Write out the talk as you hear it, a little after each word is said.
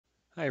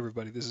Hi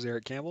everybody, this is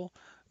Eric Campbell.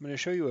 I'm going to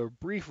show you a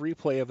brief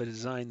replay of a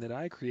design that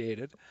I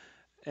created,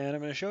 and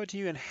I'm going to show it to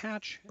you in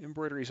Hatch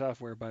embroidery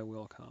software by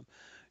Wilcom.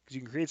 Because you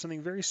can create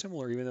something very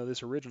similar, even though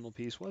this original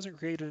piece wasn't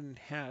created in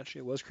Hatch,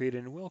 it was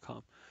created in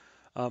Wilcom.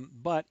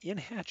 But in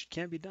Hatch, it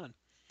can be done.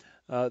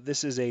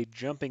 This is a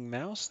jumping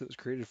mouse that was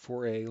created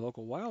for a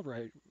local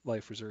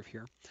wildlife reserve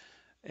here,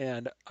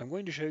 and I'm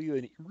going to show you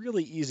a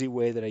really easy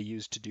way that I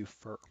used to do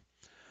fur.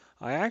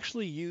 I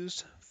actually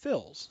used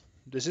fills.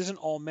 This isn't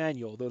all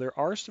manual, though there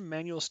are some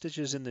manual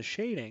stitches in the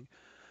shading.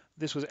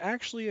 This was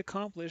actually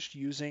accomplished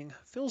using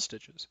fill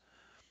stitches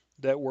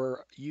that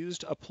were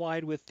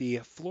applied with the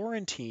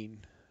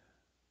Florentine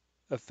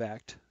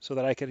effect so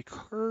that I could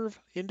curve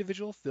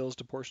individual fills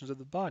to portions of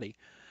the body.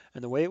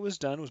 And the way it was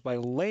done was by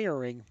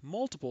layering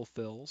multiple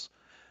fills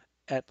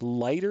at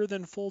lighter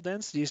than full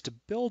densities to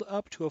build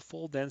up to a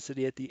full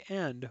density at the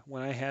end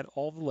when I had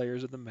all the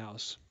layers of the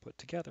mouse put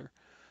together.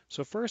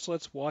 So first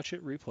let's watch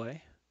it replay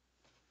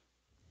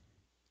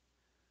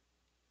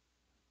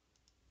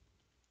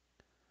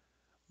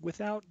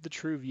without the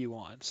true view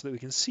on so that we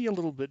can see a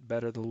little bit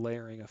better the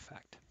layering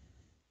effect.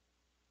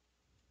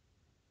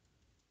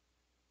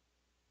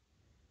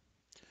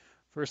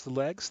 First the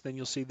legs, then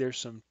you'll see there's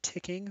some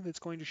ticking that's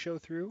going to show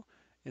through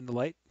in the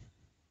light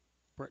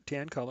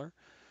tan color,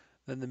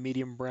 then the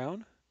medium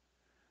brown,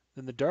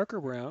 then the darker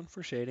brown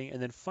for shading,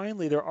 and then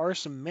finally there are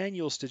some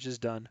manual stitches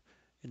done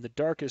in the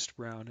darkest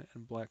brown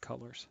and black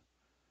colors.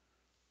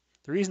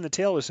 The reason the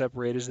tail was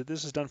separated is that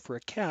this is done for a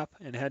cap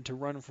and had to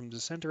run from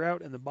the center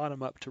out and the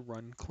bottom up to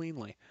run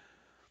cleanly.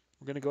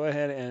 We're going to go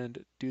ahead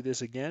and do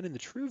this again in the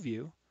true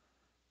view.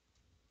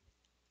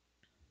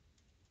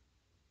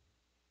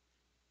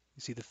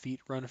 You see the feet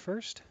run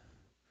first,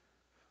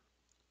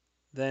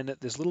 then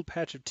this little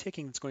patch of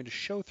ticking that's going to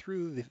show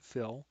through the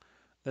fill,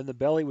 then the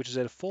belly, which is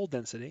at a full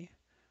density.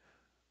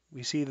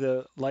 We see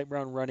the light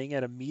brown running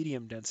at a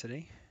medium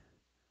density,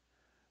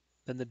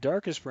 then the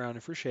darkest brown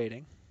for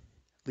shading,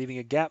 leaving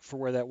a gap for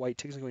where that white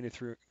tick is going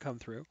to come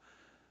through,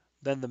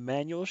 then the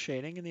manual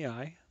shading in the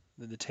eye,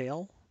 then the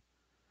tail,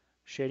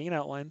 shading and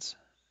outlines,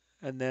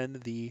 and then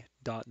the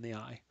dot in the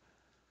eye.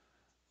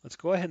 Let's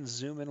go ahead and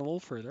zoom in a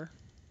little further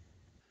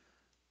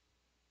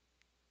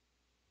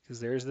because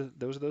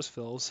those are those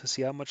fills.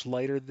 See how much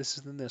lighter this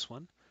is than this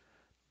one.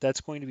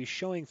 That's going to be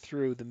showing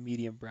through the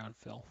medium brown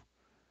fill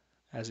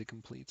as it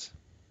completes.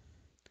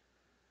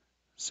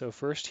 So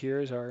first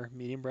here is our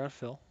medium brown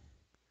fill.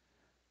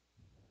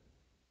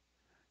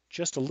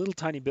 Just a little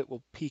tiny bit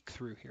will peek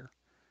through here.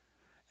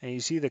 And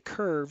you see the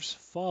curves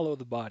follow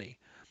the body.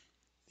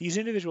 These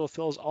individual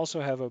fills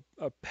also have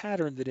a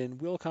pattern that in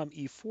Wilcom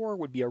E4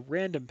 would be a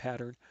random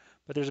pattern,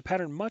 but there's a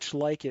pattern much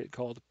like it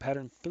called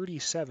pattern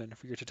 37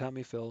 for your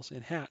tatami fills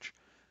in Hatch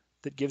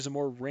that gives a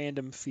more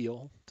random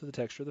feel to the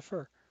texture of the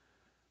fur.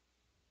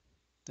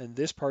 And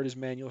this part is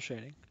manual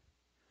shading,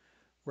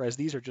 whereas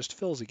these are just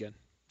fills again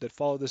that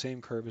follow the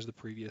same curve as the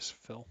previous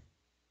fill.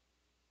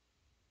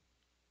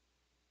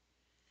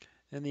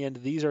 In the end,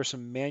 these are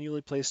some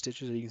manually placed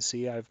stitches that you can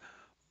see. I've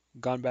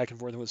gone back and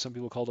forth with what some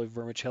people call a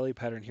vermicelli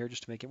pattern here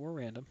just to make it more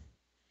random.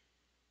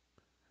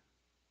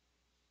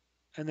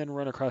 And then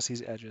run across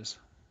these edges,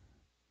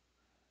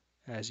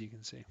 as you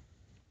can see.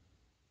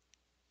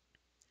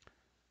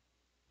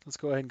 Let's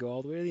go ahead and go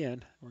all the way to the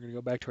end. We're going to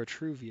go back to our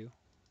true view.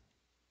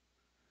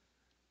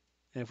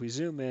 And if we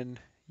zoom in,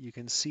 you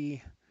can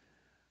see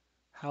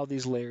how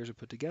these layers are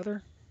put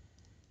together.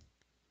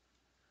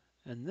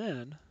 And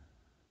then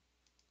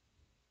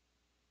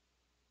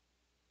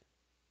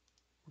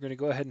we're going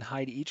to go ahead and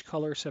hide each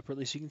color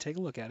separately so you can take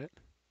a look at it.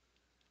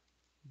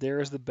 There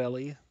is the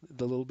belly,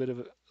 the little bit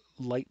of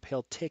light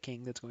pale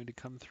ticking that's going to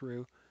come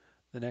through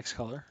the next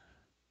color.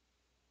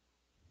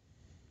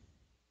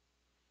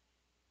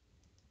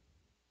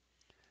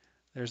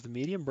 There's the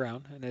medium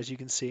brown, and as you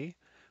can see,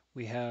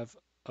 we have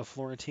a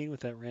Florentine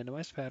with that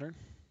randomized pattern.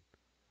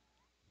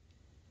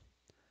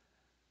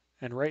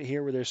 And right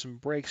here where there's some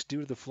breaks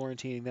due to the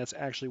Florentine, that's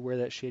actually where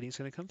that shading is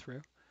going to come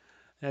through.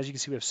 And as you can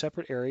see, we have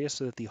separate areas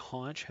so that the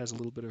haunch has a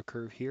little bit of a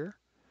curve here.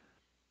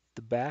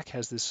 The back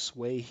has this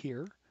sway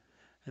here,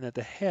 and that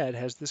the head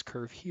has this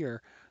curve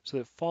here, so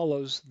that it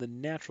follows the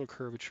natural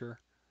curvature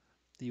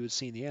that you would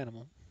see in the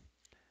animal. And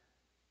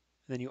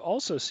then you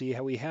also see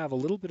how we have a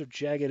little bit of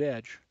jagged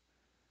edge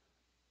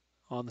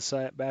on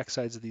the back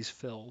sides of these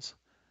fills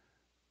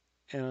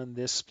and on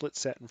this split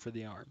satin for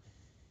the arm.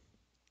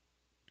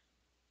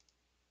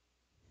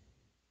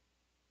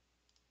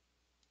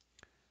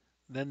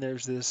 Then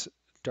there's this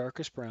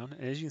darkest brown,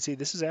 and as you can see,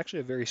 this is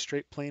actually a very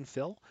straight plain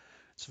fill.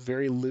 It's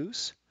very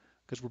loose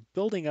because we're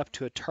building up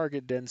to a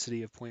target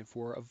density of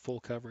 0.4 of full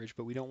coverage,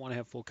 but we don't want to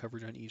have full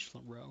coverage on each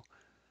row.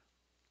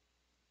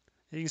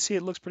 And you can see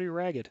it looks pretty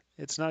ragged.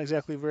 It's not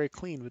exactly very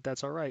clean, but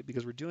that's all right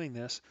because we're doing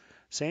this.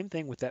 Same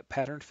thing with that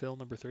patterned fill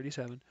number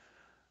 37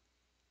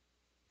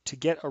 to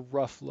get a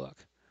rough look.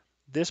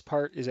 This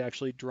part is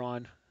actually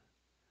drawn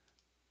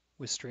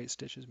with straight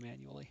stitches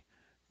manually,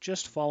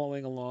 just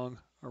following along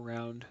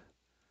around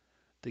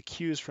the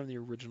cues from the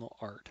original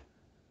art.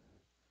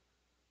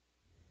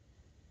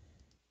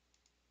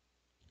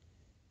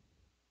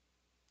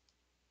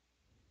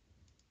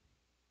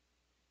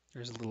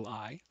 There's a little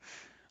eye.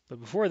 But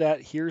before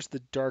that, here's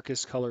the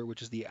darkest color,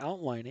 which is the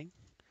outlining.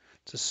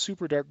 It's a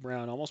super dark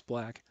brown, almost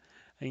black.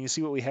 And you can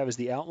see what we have is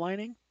the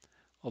outlining,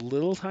 a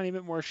little tiny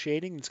bit more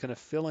shading. It's going to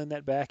fill in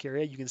that back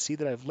area. You can see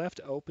that I've left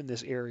open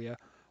this area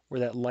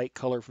where that light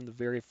color from the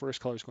very first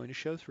color is going to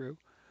show through.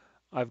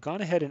 I've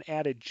gone ahead and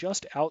added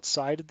just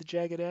outside of the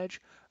jagged edge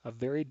a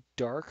very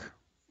dark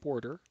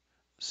border,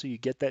 so you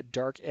get that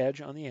dark edge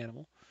on the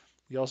animal.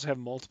 We also have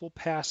multiple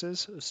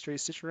passes of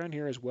straight stitch around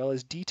here, as well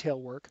as detail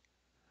work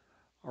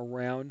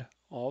around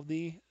all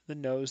the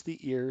nose, the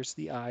ears,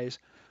 the eyes,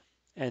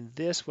 and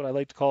this, what I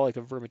like to call like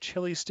a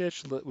vermicelli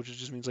stitch, which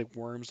just means like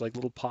worms, like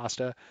little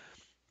pasta,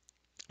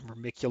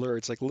 vermicular.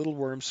 It's like little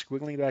worms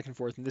squiggling back and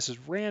forth, and this is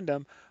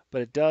random,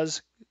 but it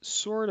does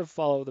sort of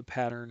follow the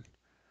pattern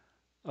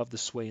of the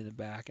sway in the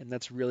back, and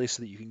that's really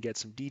so that you can get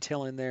some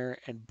detail in there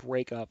and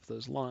break up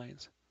those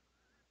lines.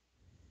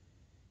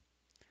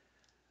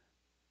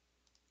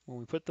 When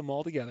we put them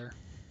all together,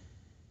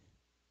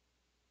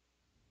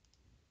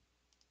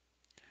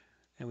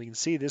 and we can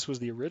see this was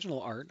the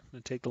original art. I'm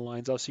going to take the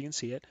lines off so you can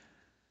see it.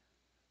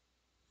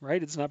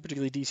 Right, it's not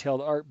particularly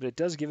detailed art, but it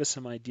does give us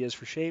some ideas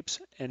for shapes,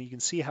 and you can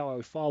see how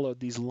I followed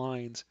these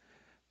lines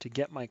to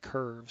get my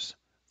curves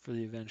for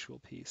the eventual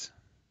piece.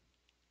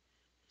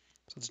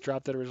 So let's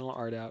drop that original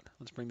art out.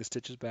 Let's bring the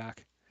stitches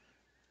back,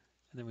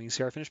 and then we can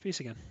see our finished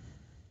piece again.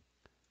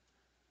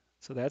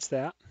 So that's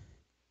that.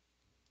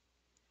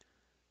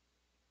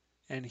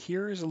 And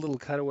here is a little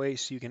cutaway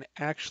so you can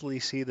actually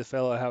see the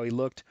fellow how he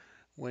looked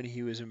when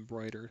he was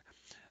embroidered.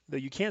 Though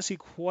you can't see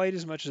quite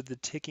as much of the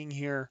ticking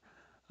here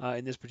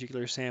in this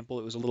particular sample.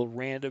 It was a little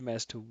random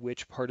as to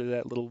which part of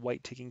that little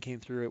white ticking came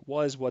through. It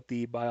was what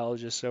the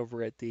biologists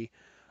over at the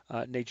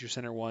Nature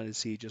Center wanted to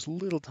see, just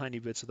little tiny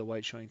bits of the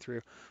white showing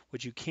through.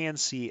 What you can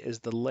see is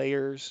the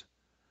layers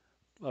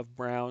of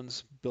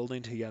browns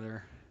building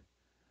together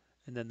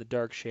and then the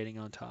dark shading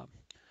on top.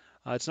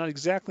 It's not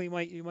exactly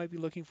what you might be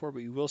looking for,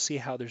 but you will see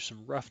how there's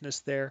some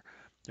roughness there.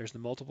 There's the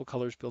multiple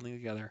colors building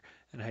together,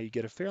 and how you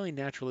get a fairly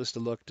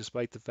naturalistic look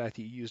despite the fact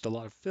that you used a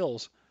lot of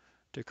fills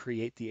to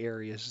create the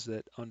areas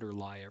that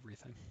underlie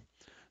everything.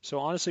 So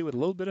honestly, with a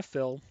little bit of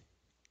fill,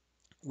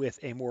 with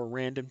a more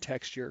random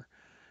texture,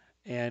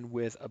 and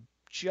with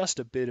just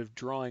a bit of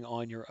drawing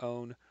on your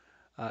own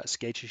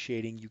sketchy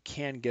shading, you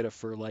can get a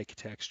fur-like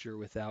texture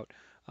without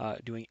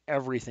doing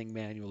everything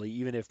manually,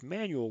 even if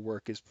manual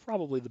work is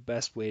probably the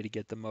best way to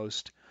get the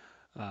most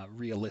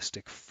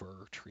realistic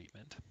fur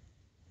treatment.